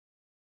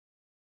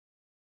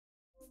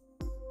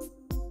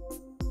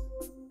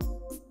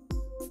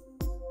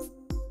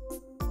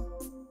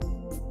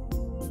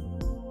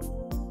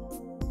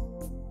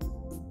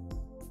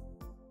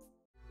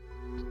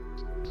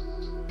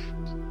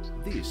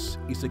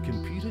is a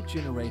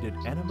computer-generated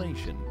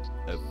animation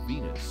of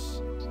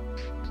Venus.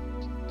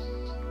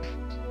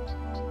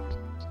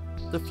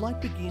 The flight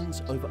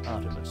begins over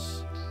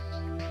Artemis.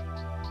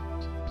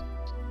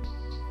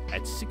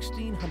 At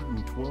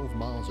 1,612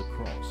 miles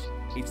across,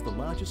 it's the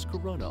largest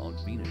corona on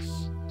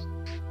Venus.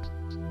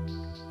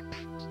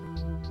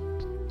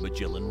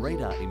 Magellan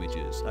radar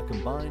images are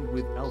combined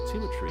with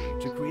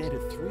altimetry to create a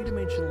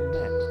three-dimensional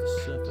map of the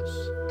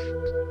surface.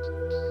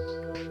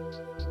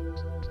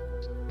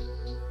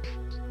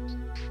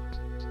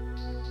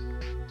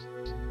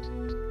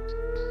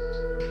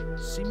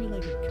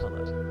 Simulated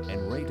colour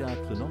and radar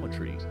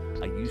clinometry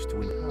are used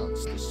to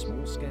enhance the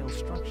small-scale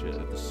structure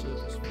of the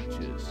surface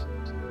features.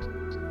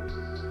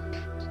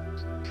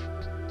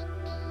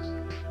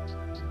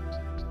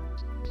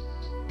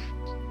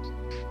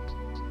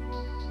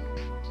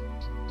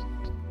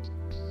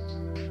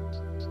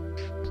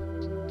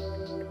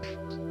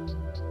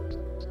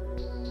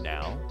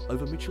 Now,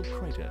 over Mitchell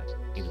Crater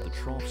into the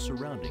trough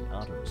surrounding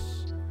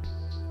Artemis.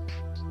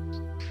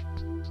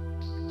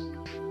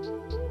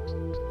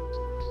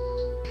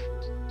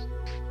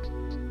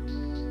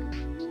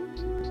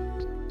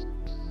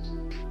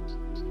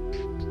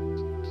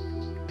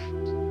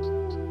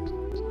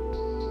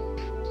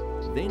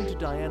 Then to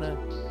Diana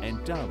and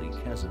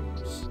Dali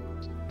chasms.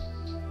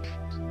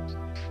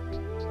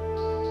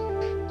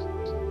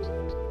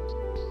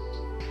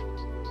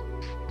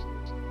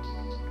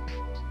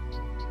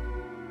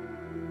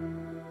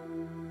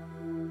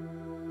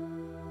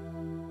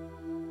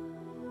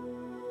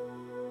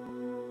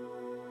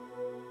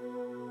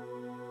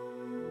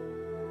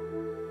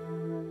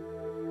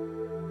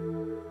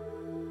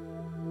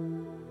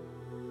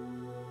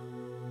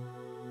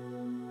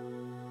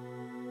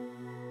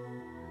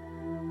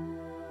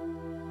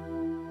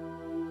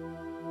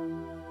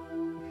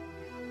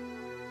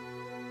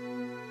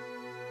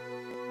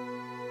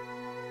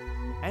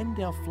 And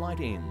our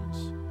flight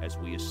ends as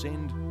we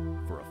ascend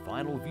for a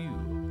final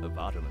view of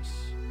Artemis.